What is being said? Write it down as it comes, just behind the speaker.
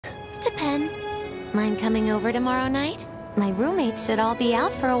Depends. Mind coming over tomorrow night? My roommates should all be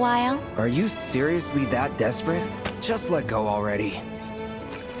out for a while. Are you seriously that desperate? Just let go already.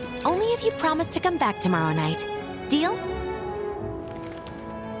 Only if you promise to come back tomorrow night. Deal?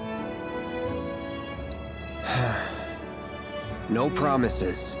 No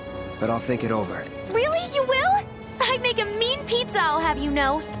promises, but I'll think it over. Really? You will? I make a mean pizza, I'll have you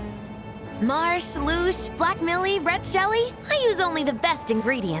know. Marsh, louche, black millie, red shelly. I use only the best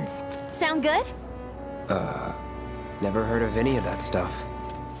ingredients. Sound good? Never heard of any of that stuff.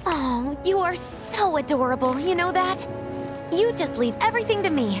 Oh, you are so adorable, you know that? You just leave everything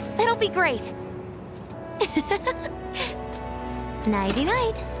to me. It'll be great.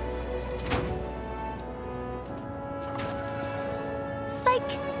 Nighty-night.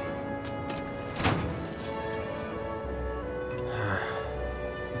 Psych.